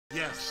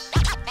Yes.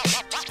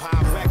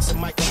 Pyrex, a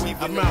microwave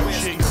in I'm the out, whip.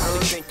 G. You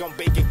probably think I'm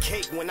baking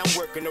cake when I'm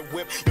working the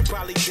whip. You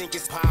probably think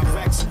it's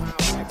Pyrex.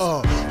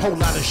 Whole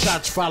lot of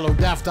shots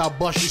followed after I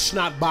bust your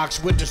snot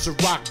box with the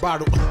Ciroc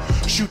bottle.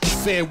 Shoot the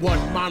fair one,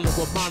 mono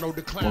a mono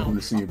the clown. Welcome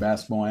to Senior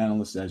Basketball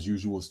Analyst. As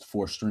usual, it's the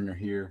fourth stringer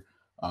here.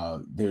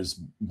 There's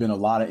been a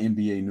lot of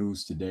NBA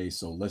news today,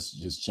 so let's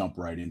just jump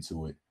right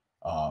into it.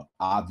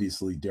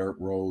 Obviously, Derrick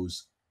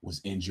Rose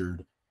was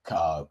injured.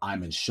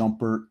 Iman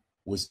Shumpert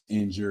was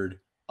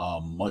injured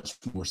much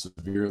more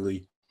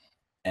severely.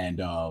 And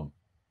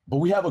but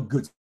we have a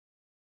good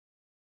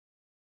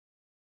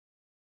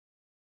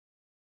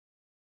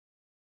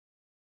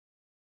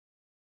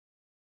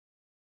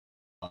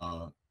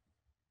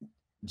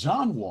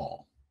John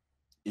Wall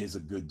is a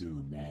good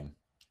dude, man.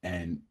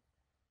 And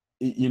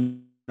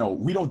you know,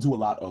 we don't do a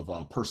lot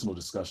of personal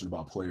discussion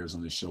about players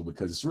on this show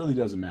because it really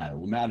doesn't matter.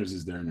 What matters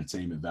is their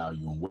entertainment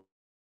value and what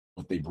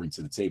they bring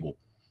to the table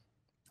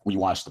when you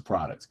watch the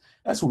product.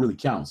 That's what really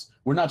counts.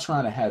 We're not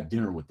trying to have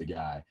dinner with the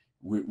guy.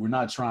 We're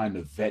not trying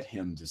to vet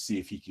him to see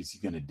if he's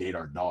going to date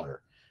our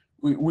daughter.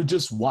 We're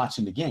just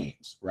watching the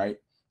games, right?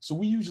 So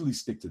we usually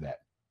stick to that.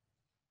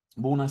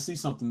 But when I see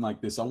something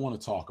like this, I want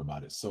to talk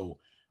about it. So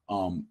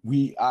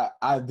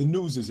the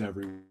news is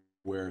everywhere.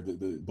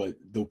 But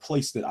the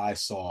place that I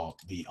saw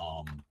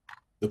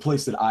the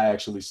place that I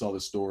actually saw the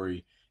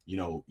story, you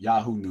know,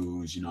 Yahoo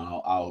News, you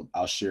know,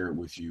 I'll share it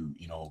with you,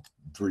 you know,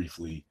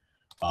 briefly.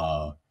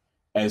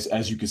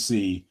 As you can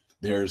see,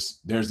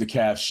 there's the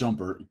Cavs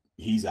Shumpert.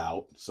 He's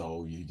out,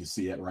 so you can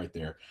see it right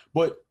there.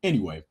 But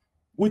anyway,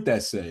 with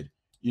that said,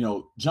 you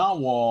know,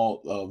 John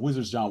Wall,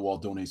 Wizards John Wall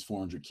donates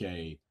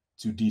 $400K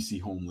to DC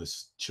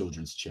Homeless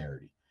Children's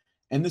Charity.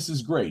 And this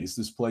is great. It's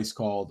this place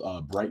called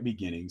Bright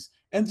Beginnings.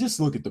 And just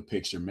look at the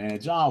picture,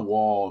 man. John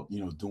Wall, you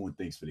know, doing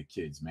things for the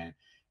kids, man.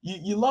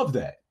 You love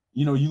that.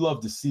 You know, you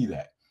love to see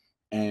that.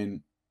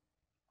 And,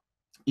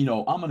 you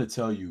know, I'm going to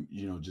tell you,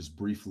 you know, just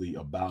briefly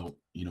about,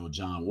 you know,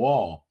 John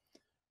Wall.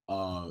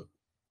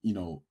 You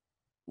know,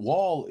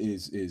 Wall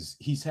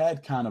he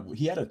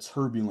had a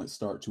turbulent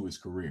start to his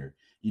career.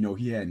 You know,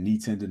 he had knee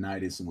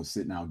tendonitis and was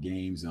sitting out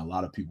games, and a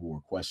lot of people were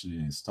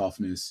questioning his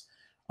toughness.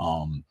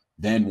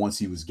 Then once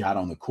he got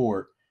on the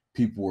court,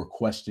 people were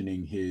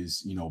questioning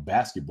his, you know,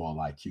 basketball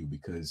IQ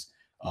because,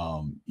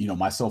 you know,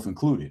 myself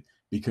included,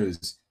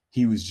 because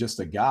he was just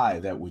a guy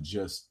that would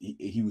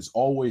he was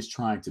always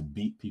trying to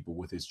beat people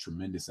with his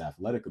tremendous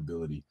athletic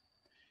ability.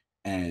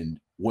 And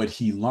what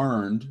he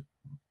learned,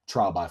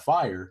 trial by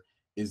fire,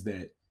 is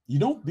that you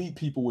don't beat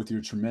people with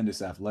your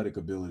tremendous athletic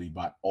ability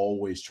by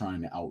always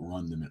trying to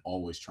outrun them and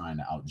always trying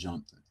to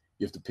outjump them.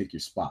 You have to pick your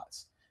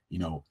spots. You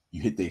know,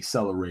 you hit the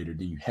accelerator,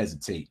 then you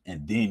hesitate,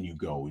 and then you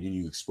go, and then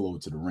you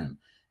explode to the rim.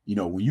 You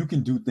know, when you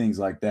can do things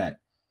like that,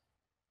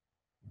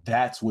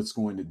 that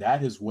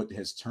is what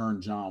has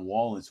turned John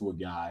Wall into a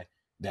guy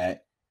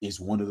that is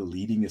one of the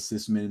leading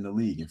assist men in the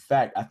league. In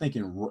fact, I think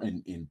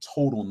in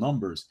total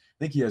numbers, I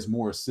think he has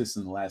more assists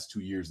in the last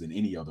 2 years than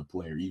any other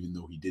player, even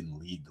though he didn't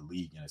lead the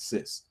league in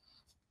assists.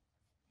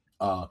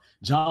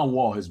 John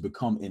Wall has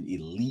become an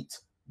elite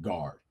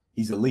guard.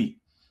 He's elite.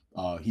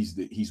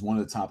 He's one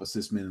of the top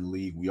assist men in the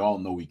league. We all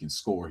know he can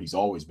score. He's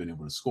always been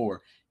able to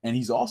score. And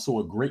he's also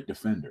a great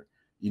defender.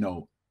 You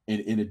know,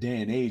 in a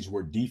day and age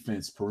where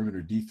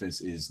perimeter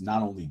defense is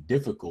not only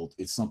difficult,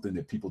 it's something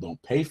that people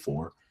don't pay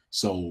for.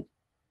 So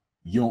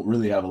you don't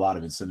really have a lot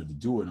of incentive to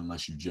do it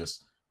unless you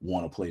just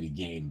want to play the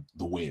game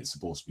the way it's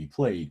supposed to be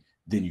played.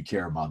 Then you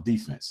care about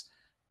defense.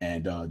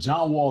 And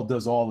John Wall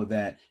does all of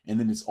that. And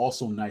then it's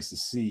also nice to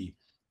see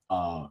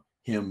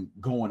him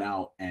going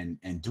out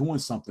and doing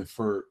something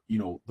for, you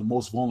know, the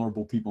most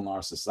vulnerable people in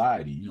our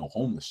society, you know,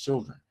 homeless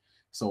children.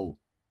 So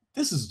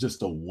this is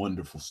just a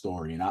wonderful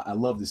story. And I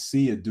love to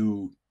see a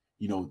dude,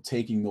 you know,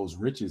 taking those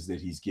riches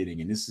that he's getting.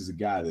 And this is a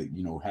guy that,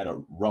 you know, had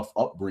a rough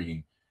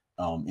upbringing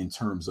in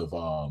terms of,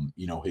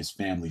 you know, his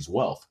family's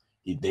wealth.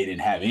 They didn't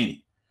have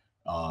any.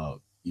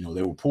 You know,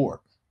 they were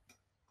poor.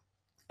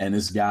 And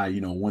this guy,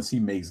 you know, once he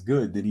makes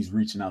good, then he's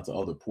reaching out to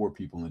other poor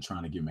people and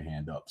trying to give him a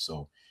hand up.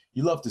 So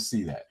you love to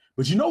see that.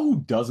 But you know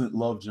who doesn't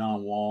love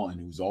John Wall and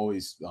who's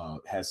always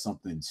has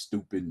something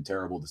stupid and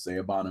terrible to say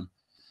about him?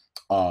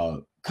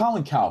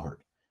 Colin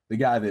Cowherd, the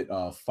guy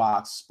that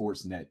Fox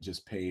Sports Net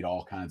just paid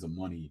all kinds of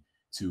money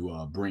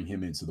to bring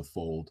him into the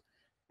fold.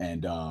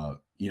 And,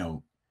 you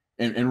know,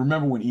 and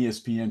remember when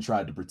ESPN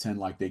tried to pretend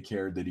like they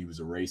cared that he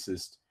was a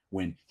racist,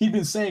 when he'd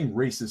been saying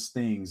racist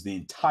things the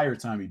entire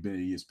time he'd been at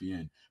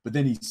ESPN, but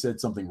then he said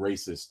something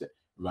racist,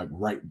 like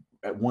right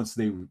at once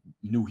they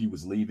knew he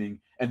was leaving,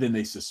 and then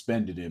they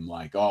suspended him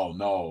like, oh,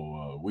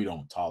 no, we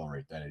don't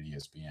tolerate that at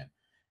ESPN.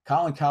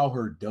 Colin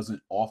Cowherd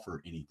doesn't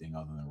offer anything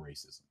other than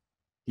racism.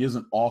 He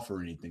doesn't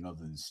offer anything other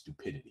than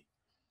stupidity.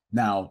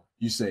 Now,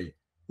 you say,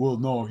 well,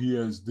 no, he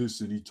has this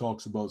and he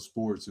talks about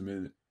sports. I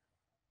mean,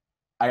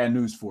 I got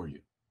news for you.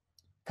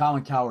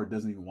 Colin Cowherd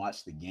doesn't even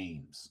watch the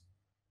games.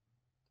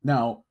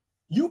 Now,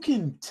 you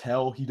can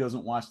tell he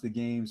doesn't watch the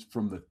games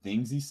from the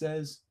things he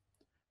says,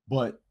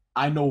 but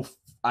I know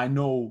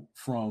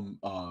from,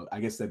 I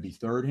guess that'd be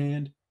third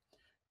hand,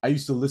 I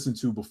used to listen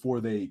to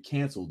before they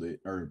canceled it,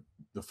 or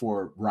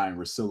before Ryan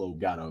Russillo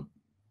got a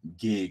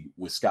gig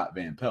with Scott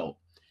Van Pelt.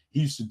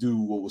 He used to do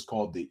what was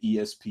called the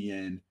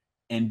ESPN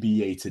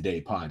NBA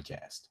Today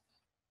podcast.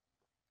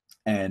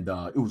 And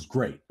it was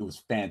great. It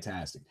was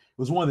fantastic. It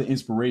was one of the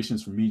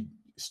inspirations for me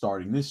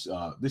starting this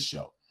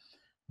show.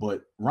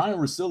 But Ryan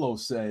Russillo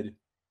said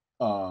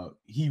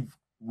he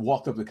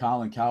walked up to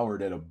Colin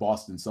Cowherd at a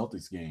Boston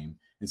Celtics game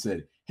and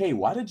said, "Hey,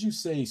 why did you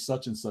say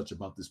such and such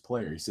about this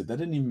player?" He said, "That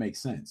didn't even make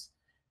sense."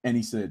 And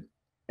he said,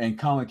 and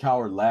Colin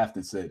Cowherd laughed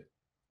and said,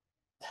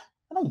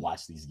 "I don't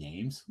watch these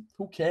games.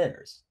 Who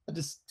cares? I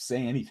just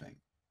say anything."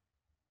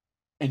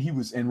 And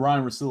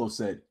Ryan Russillo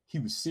said he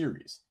was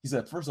serious. He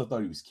said, "At first I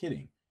thought he was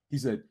kidding." He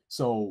said,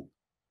 "So,"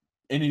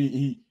 and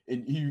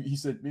he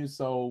said,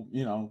 "So,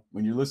 you know,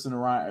 when you're listening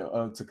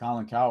to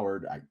Colin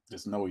Cowherd, I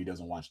just know he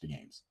doesn't watch the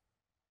games."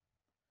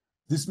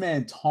 This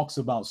man talks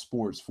about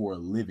sports for a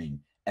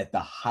living at the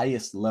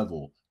highest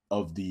level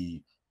of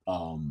the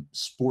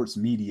sports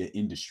media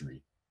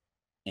industry,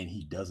 and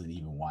he doesn't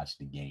even watch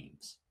the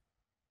games.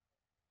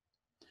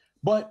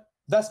 But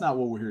that's not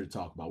what we're here to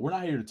talk about. We're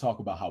not here to talk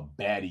about how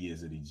bad he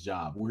is at his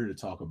job. We're here to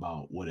talk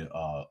about what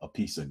a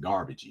piece of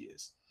garbage he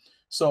is.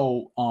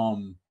 So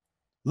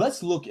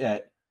let's look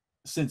at,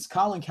 since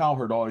Colin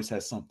Cowherd always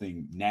has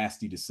something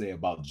nasty to say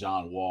about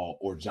John Wall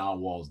or John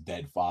Wall's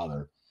dead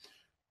father,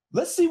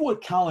 let's see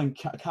what Colin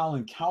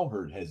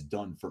Cowherd has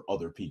done for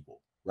other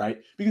people,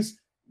 right? Because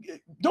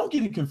don't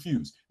get it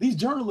confused. These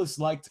journalists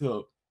like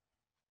to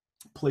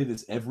play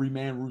this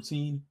everyman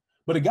routine,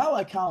 but a guy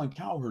like Colin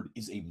Cowherd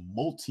is a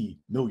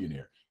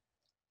multi-millionaire.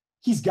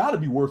 He's got to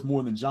be worth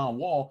more than John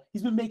Wall.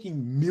 He's been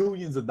making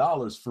millions of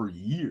dollars for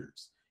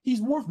years.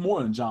 He's worth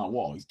more than John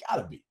Wall. He's got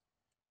to be.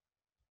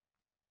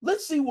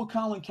 Let's see what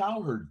Colin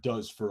Cowherd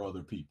does for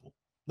other people.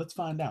 Let's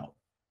find out.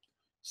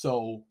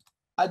 So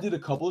I did a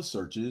couple of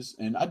searches,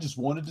 and I just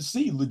wanted to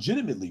see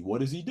legitimately,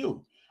 what does he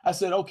do? I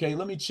said, okay,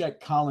 let me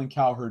check Colin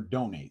Cowherd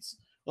donates.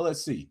 Well,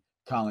 let's see.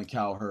 Colin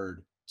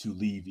Cowherd to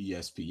leave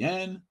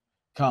ESPN.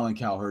 Colin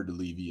Cowherd to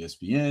leave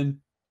ESPN.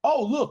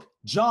 Oh, look,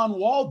 John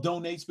Wall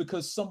donates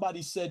because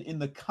somebody said in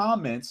the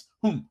comments,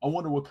 I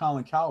wonder what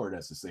Colin Cowherd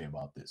has to say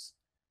about this.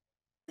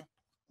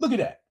 Look at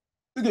that.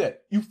 Look at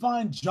that. You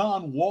find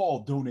John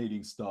Wall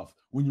donating stuff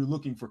when you're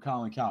looking for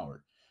Colin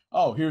Cowherd.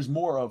 Oh, here's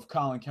more of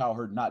Colin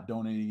Cowherd not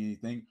donating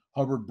anything.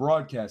 Hubbard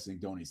Broadcasting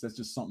donates. That's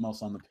just something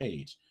else on the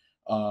page.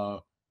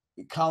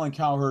 Colin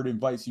Cowherd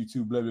invites you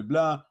to blah, blah,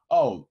 blah.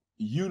 Oh,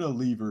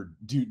 Unilever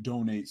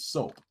donates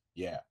soap.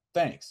 Yeah,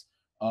 thanks.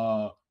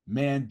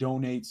 Man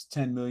donates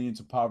 $10 million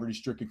to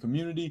poverty-stricken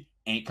community.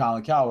 Ain't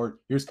Colin Cowherd.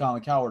 Here's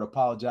Colin Cowherd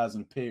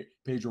apologizing to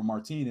Pedro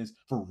Martinez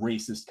for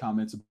racist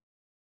comments.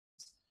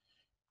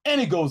 And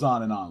it goes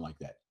on and on like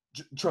that.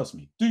 Trust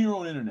me, do your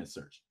own internet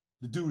search.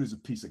 The dude is a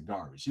piece of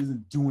garbage. He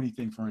doesn't do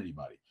anything for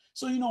anybody.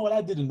 So you know what?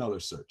 I did another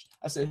search.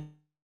 I said,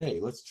 hey,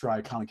 let's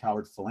try Colin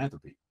Cowherd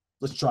philanthropy.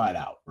 Let's try it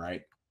out,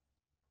 right?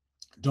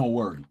 Don't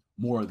worry.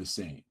 More of the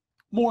same.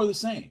 More of the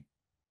same.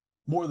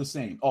 More of the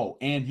same. Oh,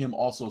 and him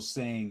also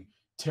saying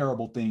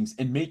terrible things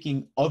and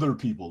making other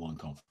people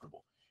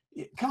uncomfortable.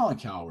 Colin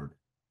Cowherd,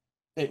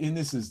 and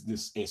this is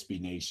this SB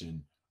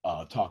Nation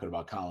talking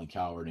about Colin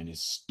Cowherd and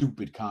his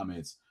stupid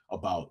comments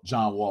about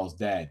John Wall's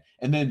dad.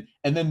 And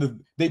then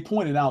they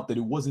pointed out that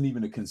it wasn't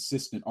even a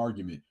consistent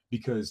argument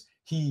because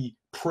he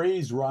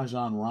praised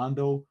Rajon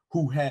Rondo,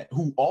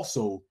 who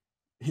also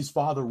his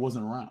father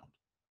wasn't around.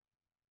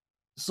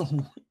 So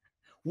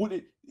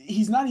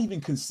he's not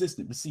even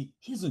consistent. But see,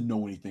 he doesn't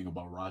know anything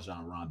about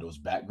Rajon Rondo's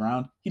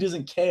background. He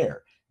doesn't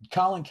care.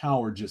 Colin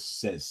Cowherd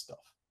just says stuff.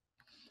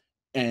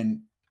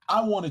 And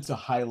I wanted to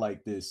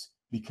highlight this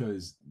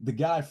because the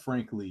guy,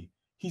 frankly,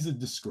 he's a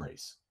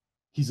disgrace.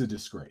 He's a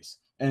disgrace.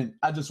 And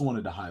I just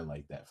wanted to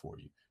highlight that for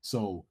you.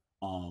 So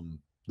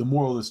the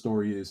moral of the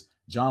story is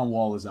John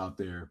Wall is out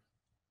there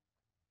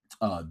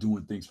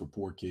doing things for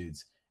poor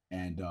kids.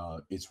 And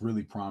it's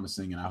really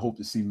promising. And I hope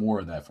to see more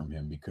of that from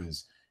him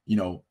because, you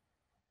know,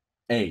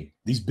 hey,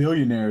 these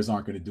billionaires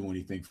aren't going to do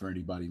anything for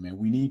anybody, man.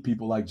 We need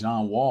people like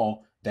John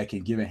Wall that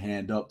can give a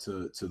hand up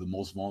to the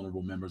most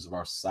vulnerable members of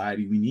our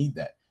society. We need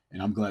that.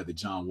 And I'm glad that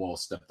John Wall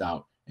stepped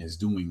out and is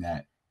doing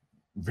that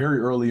very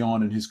early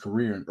on in his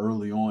career and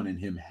early on in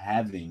him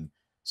having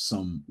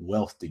some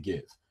wealth to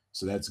give.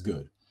 So that's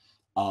good.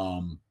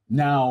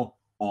 Now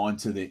on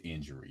to the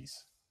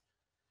injuries.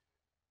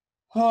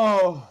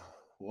 Oh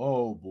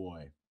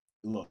boy.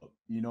 Look,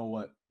 you know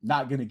what?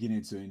 Not going to get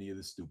into any of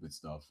the stupid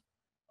stuff.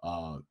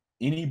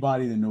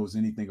 Anybody that knows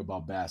anything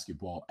about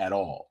basketball at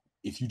all,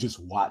 if you just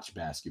watch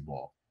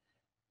basketball,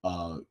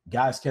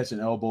 guys catch an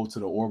elbow to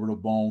the orbital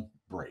bone,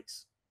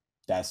 breaks.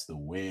 That's the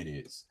way it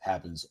is.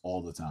 Happens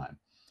all the time.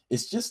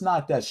 It's just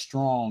not that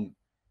strong.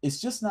 It's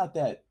just not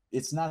that.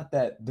 It's not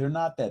that they're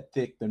not that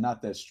thick. They're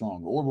not that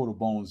strong. The orbital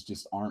bones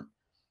just aren't.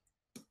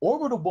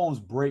 Orbital bones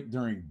break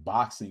during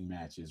boxing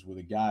matches where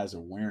the guys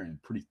are wearing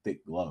pretty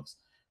thick gloves.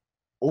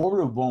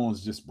 Orbital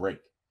bones just break.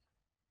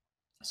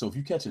 So if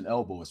you catch an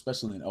elbow,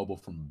 especially an elbow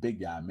from a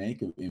big guy, man, it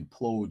could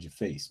implode your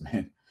face,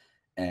 man.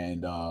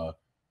 And,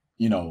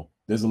 you know,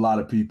 there's a lot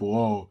of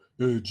people,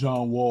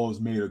 John Wall's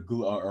made of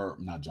or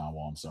not John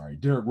Wall, I'm sorry.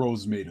 Derrick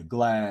Rose is made of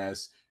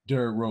glass.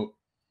 Derrick Rose,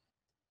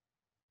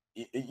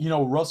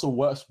 Russell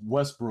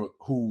Westbrook,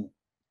 who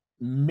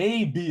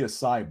may be a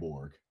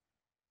cyborg,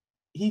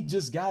 he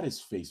just got his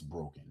face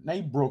broken. Now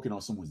he broke it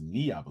on someone's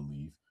knee, I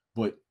believe,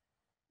 but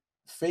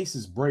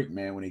faces break,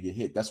 man, when they get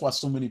hit. That's why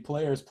so many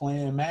players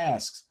playing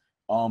masks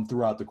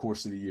throughout the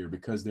course of the year,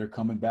 because they're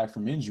coming back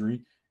from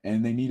injury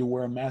and they need to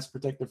wear a mask to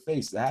protect their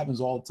face. That happens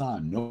all the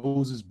time.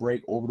 Noses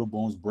break, orbital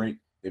bones break,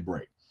 they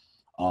break.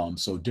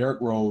 So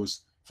Derrick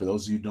Rose, for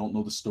those of you who don't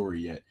know the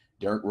story yet,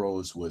 Derrick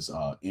Rose was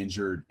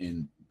injured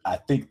in, I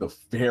think, the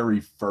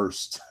very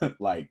first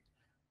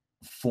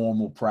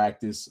formal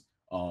practice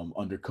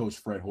under Coach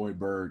Fred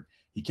Hoiberg.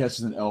 He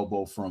catches an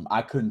elbow from,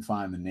 I couldn't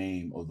find the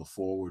name of the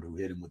forward who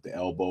hit him with the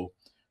elbow,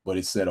 but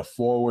it said a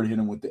forward hit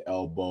him with the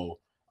elbow.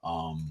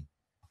 I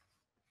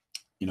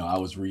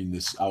was reading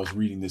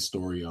this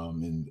story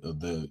in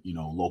the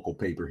local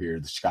paper here,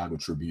 the Chicago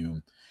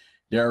Tribune.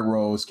 Derrick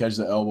Rose catches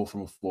the elbow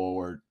from a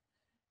forward.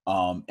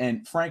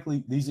 And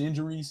frankly, these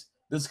injuries,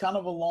 there's kind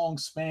of a long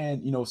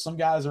span. Some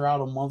guys are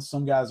out a month,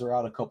 some guys are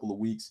out a couple of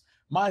weeks.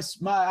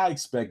 I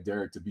expect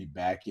Derrick to be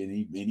back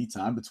any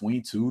time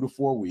between 2 to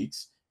 4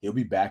 weeks. He'll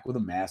be back with a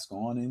mask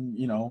on,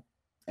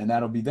 and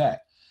that'll be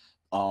that.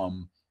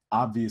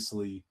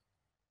 Obviously,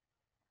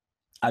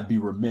 I'd be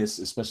remiss,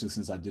 especially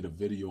since I did a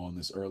video on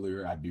this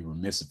earlier, I'd be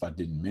remiss if I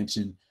didn't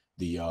mention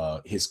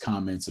his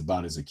comments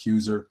about his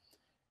accuser.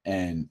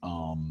 And,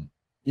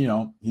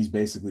 he's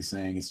basically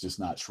saying it's just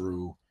not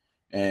true.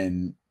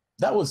 And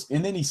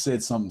then he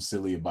said something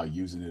silly about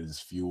using it as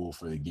fuel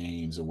for the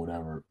games or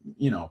whatever.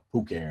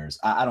 Who cares?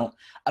 I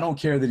don't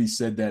care that he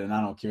said that, and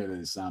I don't care that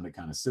it sounded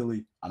kind of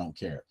silly. I don't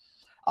care.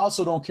 I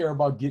also don't care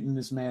about getting in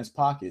this man's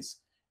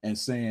pockets and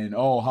saying,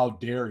 oh, how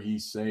dare he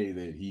say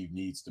that he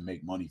needs to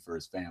make money for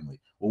his family.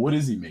 Well, what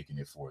is he making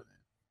it for then?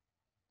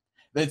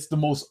 That's the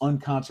most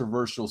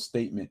uncontroversial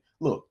statement.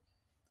 Look,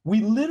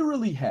 we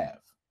literally have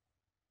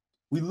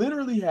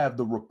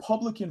the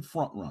Republican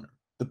frontrunner,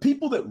 the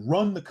people that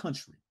run the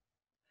country,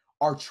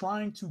 are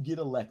trying to get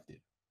elected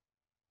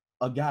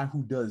a guy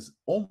who does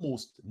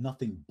almost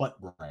nothing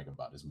but brag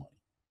about his money.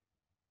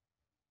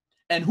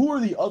 And who are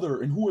the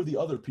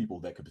other people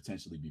that could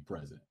potentially be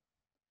president?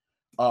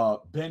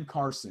 Ben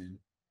Carson.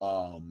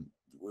 I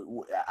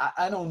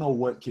don't know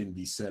what can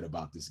be said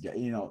about this guy.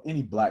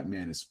 Any black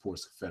man that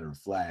supports the Confederate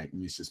flag,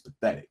 it's just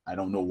pathetic. I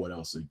don't know what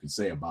else you can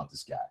say about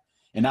this guy.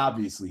 And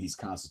obviously, he's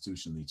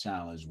constitutionally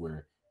challenged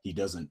where he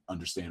doesn't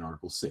understand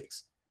Article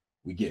 6.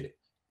 We get it.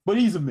 But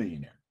he's a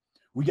millionaire.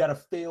 We got a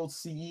failed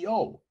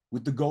CEO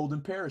with the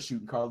golden parachute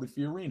and Carly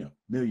Fiorina,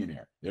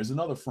 millionaire. There's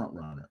another front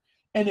runner.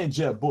 And then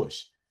Jeb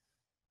Bush.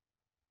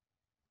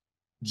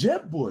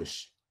 Jeb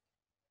Bush,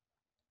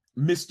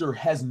 Mr.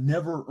 has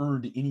never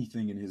earned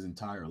anything in his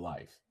entire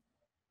life.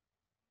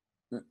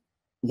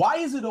 Why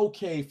is it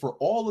okay for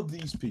all of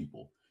these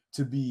people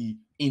to be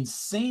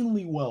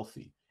insanely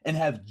wealthy and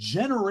have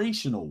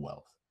generational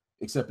wealth,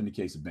 except in the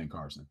case of Ben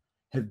Carson,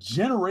 have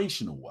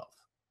generational wealth?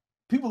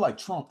 People like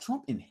Trump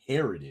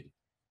inherited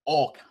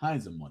all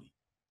kinds of money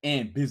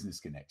and business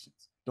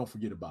connections. Don't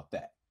forget about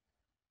that.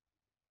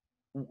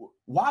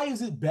 Why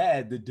is it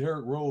bad that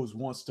Derrick Rose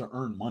wants to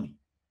earn money?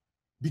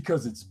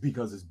 Because it's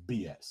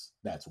BS.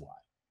 That's why.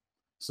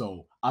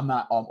 So I'm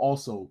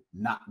also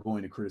not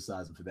going to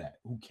criticize him for that.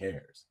 Who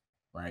cares,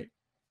 right?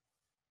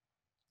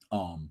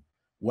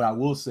 What I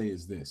will say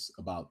is this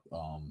about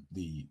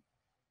the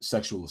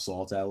sexual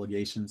assault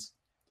allegations.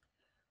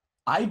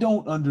 I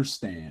don't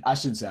understand. I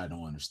shouldn't say I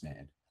don't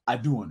understand. I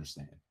do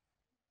understand.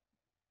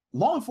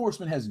 Law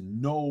enforcement has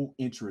no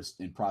interest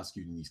in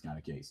prosecuting these kind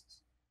of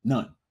cases.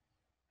 None.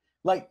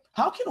 Like,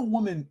 how can a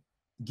woman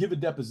give a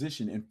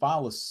deposition and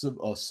file a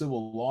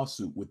civil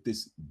lawsuit with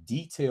this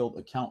detailed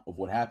account of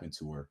what happened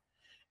to her,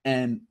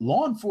 and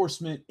law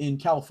enforcement in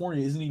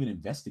California isn't even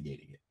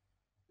investigating it?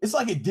 It's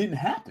like it didn't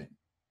happen.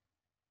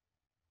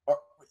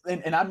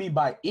 And I mean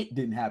by it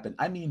didn't happen,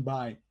 I mean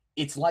by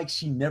it's like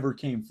she never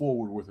came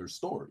forward with her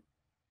story.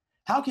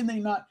 How can they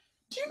not?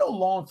 Do you know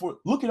law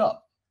enforcement? Look it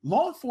up.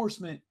 Law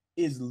enforcement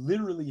is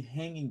literally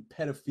hanging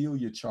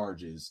pedophilia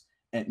charges,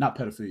 and not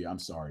pedophilia, I'm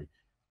sorry,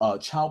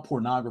 child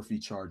pornography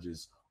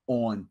charges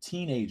on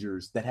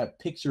teenagers that have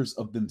pictures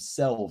of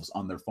themselves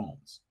on their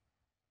phones.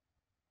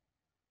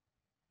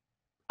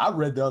 I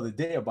read the other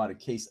day about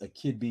a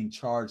kid being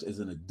charged as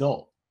an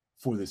adult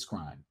for this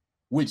crime,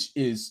 which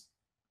is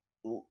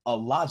a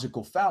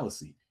logical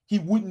fallacy.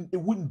 It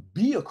wouldn't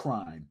be a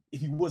crime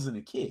if he wasn't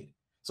a kid.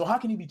 So how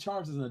can he be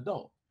charged as an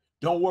adult?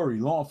 Don't worry,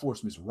 law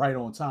enforcement's right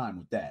on time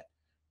with that.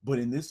 But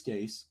in this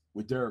case,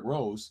 with Derrick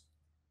Rose,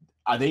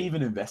 are they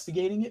even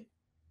investigating it?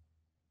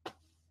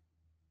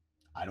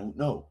 I don't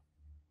know.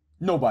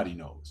 Nobody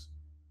knows.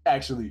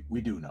 Actually,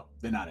 we do know.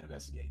 They're not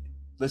investigating it.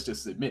 Let's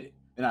just admit it.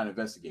 They're not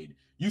investigating.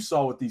 You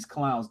saw what these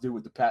clowns did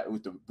with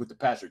the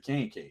Patrick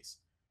Kane case.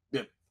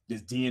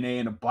 There's DNA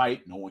in a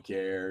bite. No one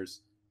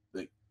cares.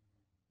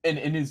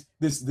 And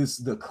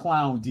the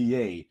clown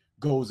DA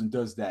goes and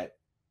does that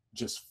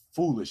just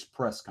foolish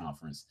press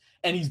conference,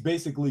 and he's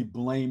basically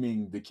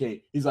blaming the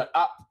case. He's like,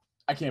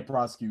 I can't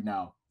prosecute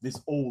now. This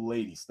old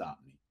lady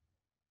stopped me.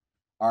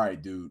 All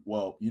right, dude.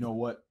 Well, you know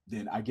what?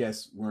 Then I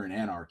guess we're in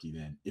anarchy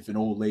then. If an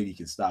old lady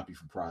can stop you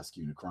from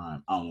prosecuting a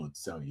crime, I don't know what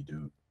to tell you,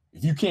 dude.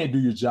 If you can't do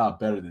your job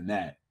better than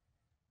that,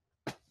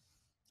 I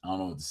don't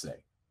know what to say.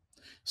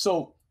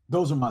 So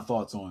those are my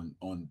thoughts on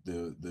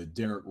the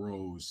Derrick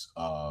Rose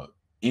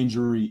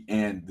injury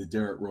and the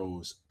Derrick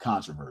Rose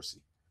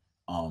controversy.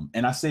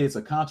 And I say it's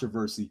a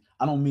controversy.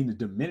 I don't mean to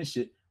diminish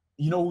it.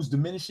 You know who's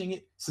diminishing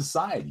it?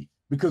 Society.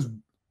 Because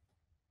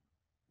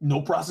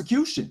no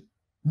prosecution,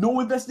 no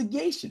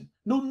investigation,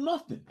 no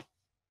nothing.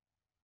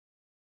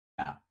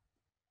 Now,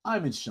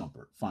 Iman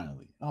Shumpert,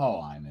 finally.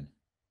 Oh, Iman.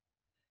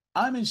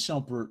 Iman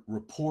Shumpert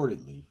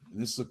reportedly,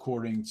 and this is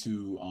according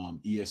to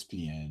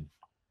ESPN,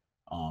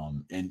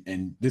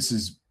 and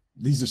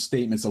these are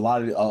statements. A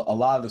lot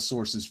of the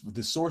sources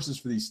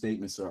for these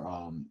statements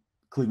are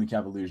Cleveland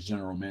Cavaliers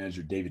general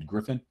manager David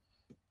Griffin.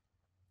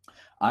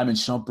 Iman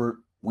Shumpert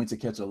went to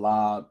catch a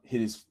lob,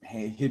 hit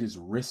his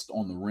wrist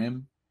on the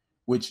rim,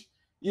 which,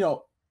 you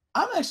know,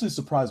 I'm actually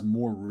surprised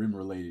more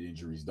rim-related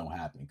injuries don't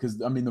happen,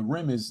 because I mean the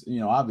rim is, you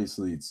know,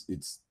 obviously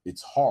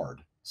it's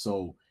hard,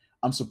 so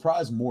I'm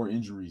surprised more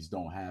injuries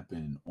don't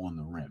happen on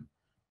the rim,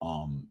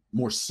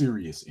 more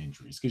serious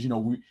injuries, because, you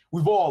know,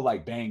 we've all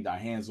like banged our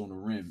hands on the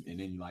rim, and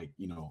then, like,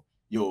 you know,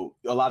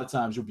 a lot of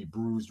times you'll be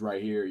bruised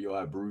right here, you'll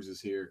have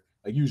bruises here,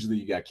 like usually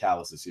you got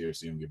calluses here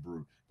so you don't get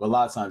bruised, but a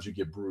lot of times you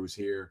get bruised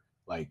here,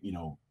 like, you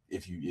know,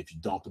 if you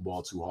dunk the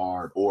ball too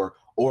hard, or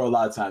a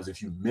lot of times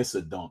if you miss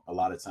a dunk, a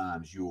lot of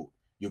times you'll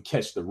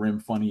catch the rim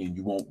funny and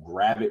you won't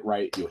grab it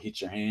right. You'll hit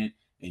your hand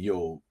and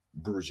you'll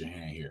bruise your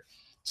hand here.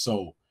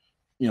 So,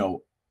 you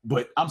know,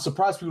 but I'm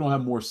surprised people don't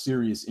have more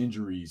serious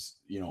injuries,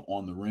 you know,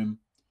 on the rim.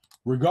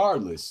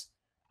 Regardless,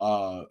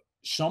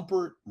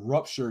 Shumpert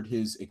ruptured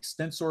his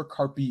extensor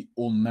carpi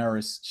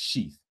ulnaris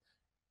sheath.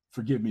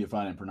 Forgive me if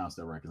I didn't pronounce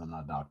that right, because I'm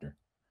not a doctor.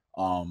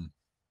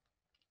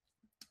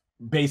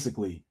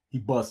 Basically, he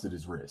busted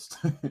his wrist.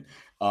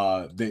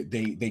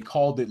 They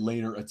called it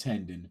later a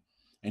tendon,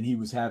 and he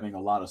was having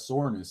a lot of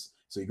soreness.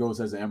 So he goes,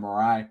 has an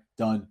MRI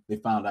done. They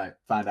find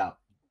out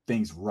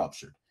things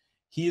ruptured.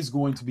 He is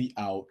going to be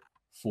out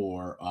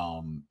for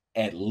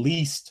at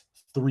least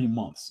 3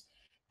 months.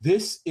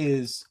 This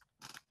is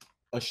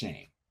a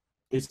shame.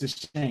 It's a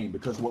shame,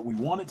 because what we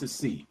wanted to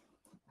see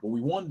from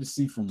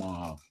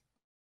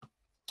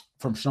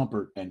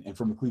Shumpert and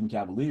from the Cleveland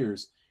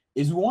Cavaliers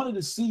is we wanted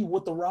to see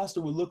what the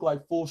roster would look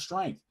like full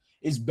strength.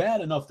 It's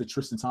bad enough that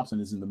Tristan Thompson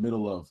is in the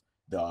middle of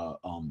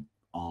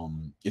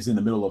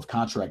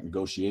contract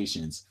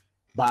negotiations.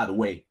 By the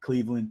way,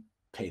 Cleveland,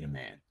 pay the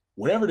man.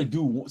 Whatever to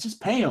do,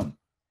 just pay him.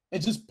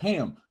 And just pay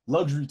him.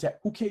 Luxury tax.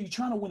 Who cares? You're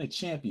trying to win a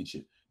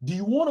championship. Do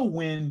you want to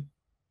win,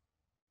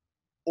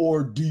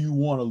 or do you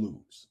want to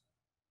lose?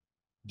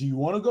 Do you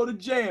want to go to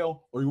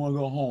jail, or you want to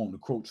go home, to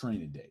quote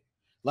Training Day?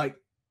 Like,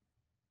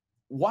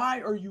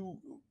 why are you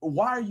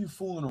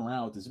fooling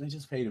around with this? Man,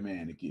 just pay the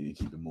man to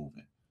keep it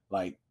moving.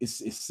 Like,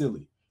 it's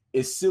silly.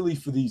 It's silly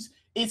for these.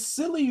 It's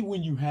silly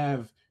when you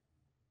have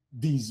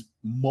these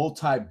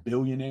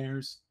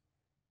multi-billionaires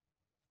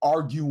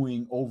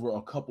arguing over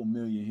a couple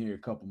million here, a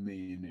couple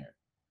million there.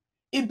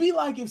 It'd be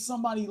like if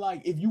somebody,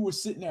 like, if you were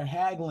sitting there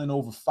haggling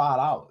over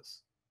 $5.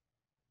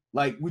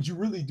 Like, would you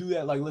really do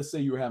that? Like, let's say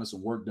you were having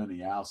some work done in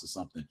your house or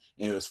something,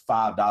 and it was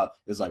 $5.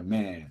 It's like,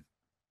 man,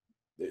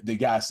 the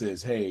guy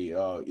says, hey,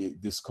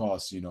 this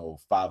costs, you know,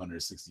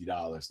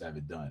 $560 to have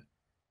it done.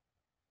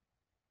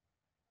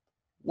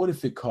 What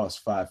if it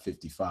costs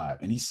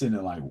 $555? And he's sitting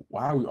there like,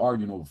 why are we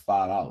arguing over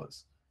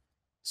 $5?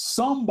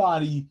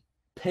 Somebody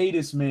pay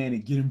this man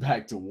and get him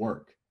back to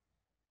work.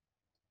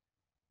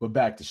 But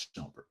back to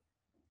Shumpert.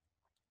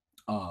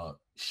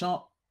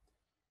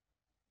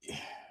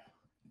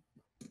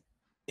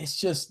 It's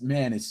just,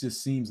 man, it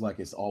just seems like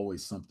it's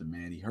always something,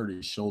 man. He hurt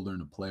his shoulder in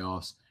the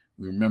playoffs.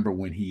 We remember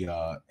when he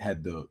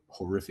had the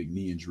horrific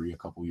knee injury a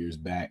couple years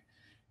back.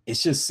 It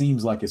just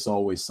seems like it's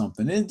always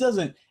something. And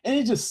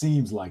it just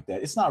seems like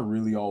that. It's not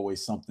really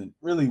always something.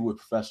 Really, with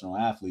professional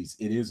athletes,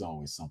 it is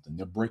always something.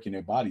 They're breaking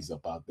their bodies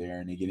up out there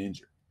and they get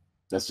injured.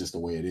 That's just the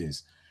way it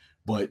is.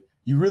 But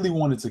you really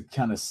wanted to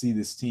kind of see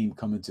this team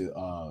come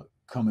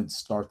and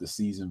start the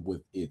season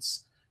with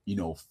its, you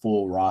know,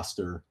 full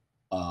roster.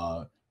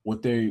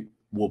 What they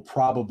will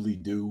probably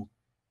do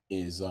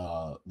is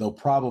they'll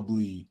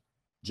probably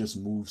just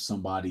move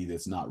somebody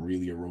that's not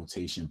really a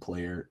rotation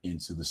player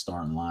into the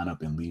starting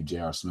lineup and leave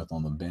J.R. Smith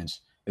on the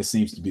bench. It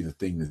seems to be the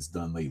thing that's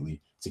done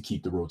lately to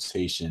keep the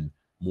rotation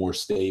more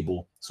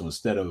stable. So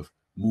instead of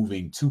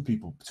having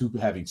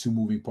two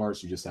moving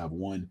parts, you just have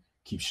one,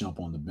 keep Shump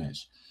on the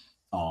bench,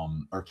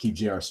 or keep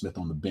J.R. Smith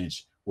on the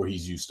bench where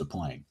he's used to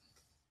playing.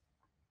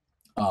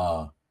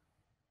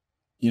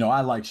 You know,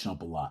 I like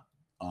Shump a lot.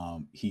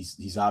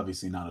 He's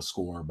obviously not a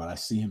scorer, but I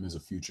see him as a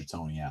future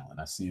Tony Allen.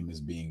 I see him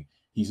as being,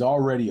 he's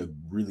already a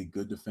really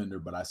good defender,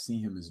 but I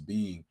see him as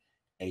being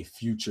a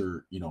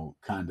future, you know,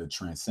 kind of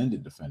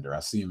transcendent defender. I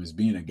see him as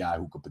being a guy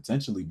who could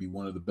potentially be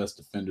one of the best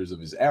defenders of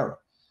his era.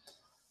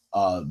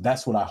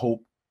 That's what I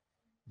hope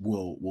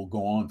will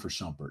go on for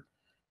Shumpert.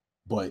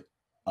 But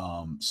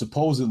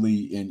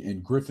supposedly,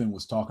 and Griffin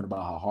was talking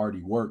about how hard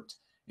he worked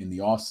in the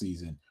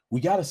offseason. We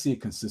got to see a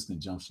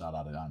consistent jump shot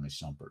out of Iman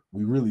Shumpert.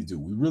 We really do.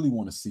 We really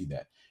want to see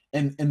that.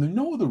 And the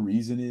no other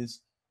reason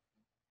is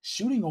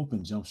shooting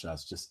open jump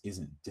shots just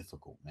isn't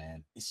difficult,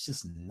 man. It's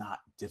just not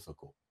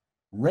difficult.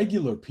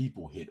 Regular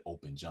people hit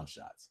open jump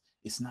shots.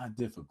 It's not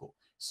difficult.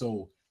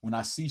 So when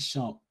I see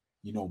Shump,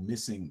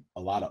 missing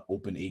a lot of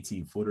open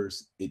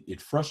 18-footers,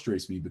 it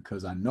frustrates me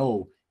because I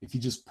know if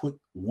you just put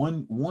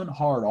one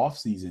hard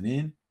offseason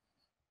in,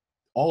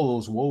 all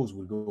those woes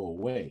would go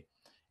away.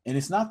 And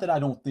it's not that I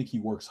don't think he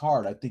works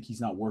hard. I think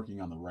he's not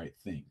working on the right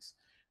things.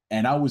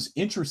 And I was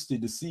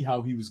interested to see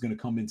how he was going to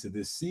come into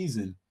this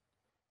season,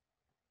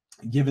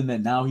 given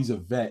that now he's a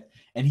vet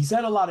and he's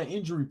had a lot of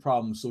injury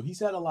problems. So he's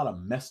had a lot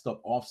of messed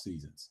up off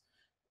seasons.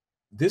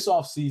 This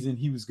offseason,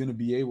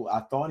 I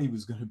thought he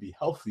was going to be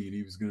healthy and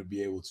he was going to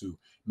be able to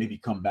maybe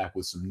come back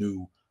with some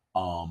new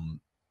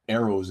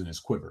arrows in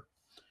his quiver.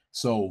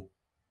 So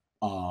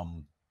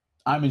Iman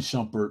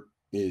Shumpert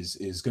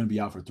is going to be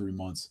out for 3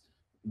 months.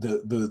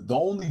 The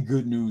only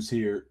good news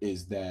here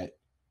is that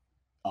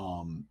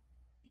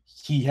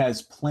he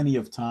has plenty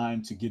of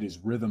time to get his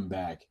rhythm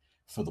back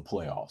for the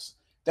playoffs.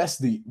 That's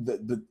the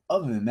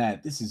other than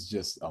that, this is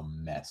just a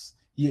mess.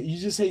 You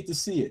just hate to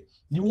see it.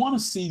 You want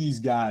to see these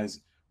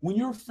guys. When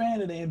you're a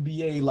fan of the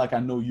NBA, like I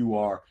know you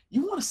are,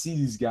 you want to see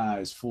these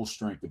guys full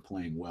strength and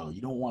playing well.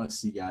 You don't want to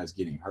see guys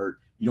getting hurt.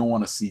 You don't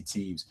want to see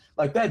teams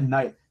like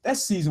that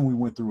season we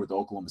went through with the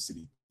Oklahoma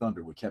City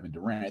Thunder with Kevin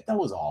Durant. That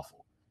was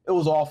awful. It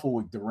was awful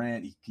with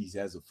Durant. He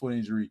has a foot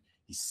injury.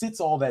 He sits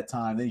all that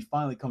time. Then he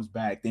finally comes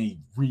back. Then he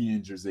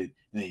re-injures it.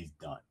 And then he's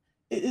done.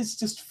 It's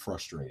just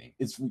frustrating.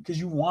 It's because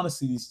you want to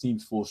see these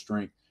teams full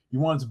strength. You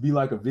want it to be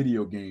like a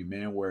video game,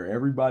 man, where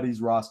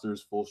everybody's roster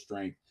is full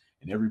strength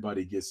and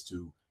everybody gets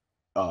to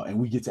and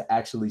we get to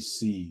actually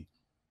see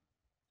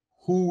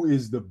who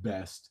is the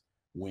best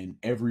when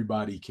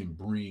everybody can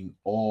bring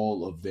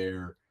all of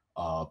their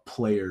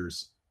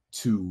players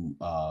to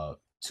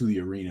the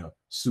arena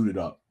suited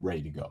up,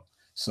 ready to go.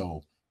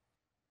 So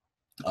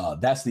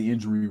that's the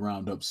injury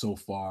roundup so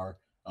far.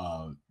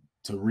 To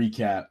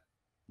recap,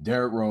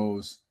 Derrick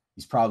Rose,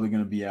 he's probably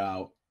going to be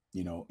out,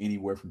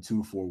 anywhere from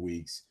 2 to 4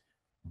 weeks.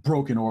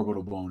 Broken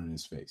orbital bone in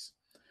his face.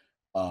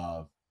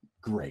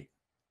 Great.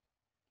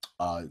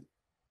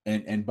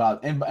 And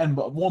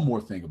one more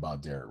thing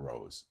about Derrick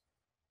Rose.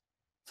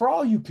 For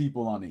all you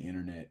people on the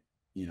internet,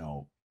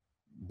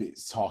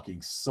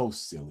 talking so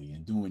silly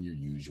and doing your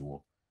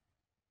usual,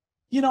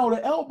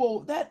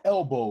 that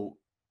elbow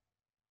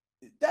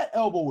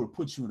would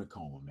put you in a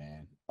coma,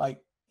 man. Like,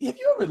 have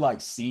you ever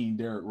seen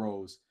Derrick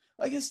Rose?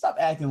 Stop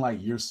acting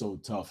like you're so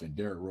tough and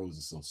Derrick Rose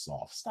is so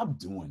soft. Stop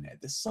doing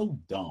that. That's so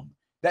dumb.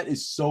 That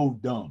is so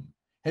dumb.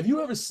 Have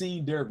you ever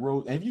seen Derrick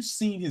Rose? Have you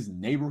seen his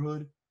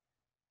neighborhood?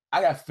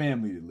 I got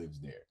family that lives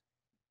there.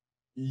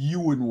 You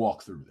wouldn't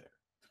walk through there.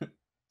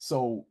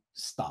 So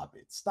stop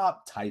it.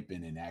 Stop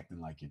typing and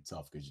acting like you're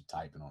tough because you're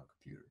typing on a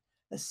computer.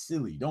 That's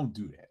silly. Don't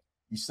do that.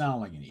 You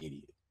sound like an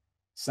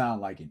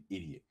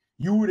idiot.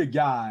 You were the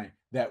guy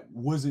that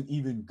wasn't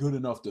even good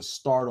enough to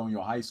start on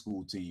your high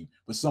school team,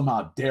 but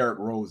somehow Derrick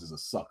Rose is a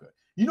sucker.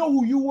 You know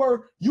who you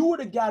were? You were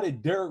the guy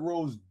that Derrick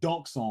Rose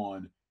dunks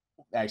on.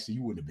 Actually,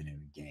 you wouldn't have been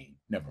in the game.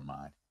 Never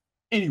mind.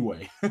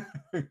 Anyway,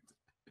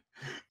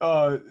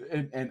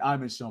 and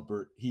Iman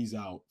Shumpert, he's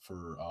out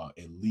for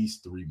at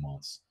least 3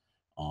 months.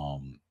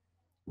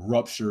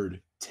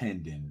 Ruptured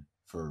tendon,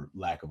 for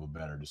lack of a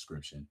better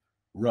description.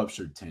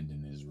 Ruptured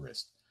tendon in his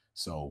wrist.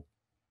 So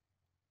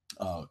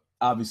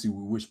obviously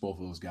we wish both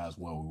of those guys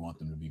well. We want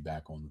them to be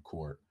back on the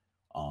court.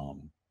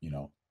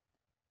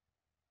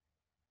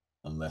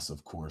 Unless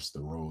of course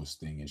the Rose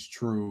thing is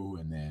true,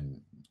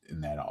 and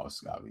that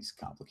also obviously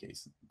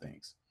complicates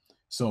things.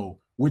 So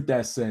with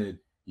that said,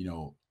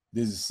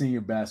 this is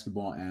Senior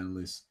Basketball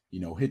Analyst.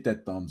 Hit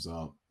that thumbs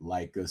up,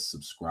 like us,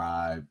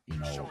 subscribe,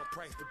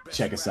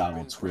 check us out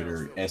on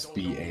Twitter,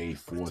 SBA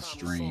 4th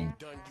String.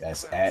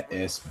 That's at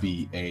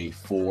SBA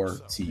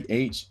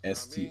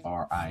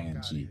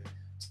 4THSTRING.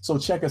 So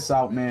check us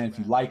out, man. If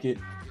you like it,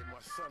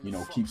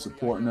 keep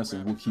supporting us,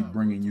 and we'll keep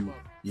bringing you,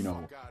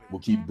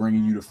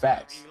 the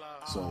facts.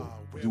 So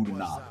do the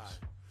knowledge.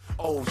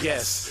 Oh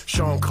yes,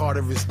 Sean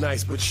Carter is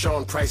nice, but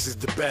Sean Price is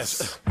the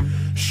best.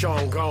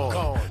 Sean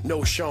gone,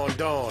 no Sean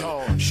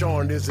Dawn.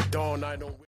 Sean is a dawn I don't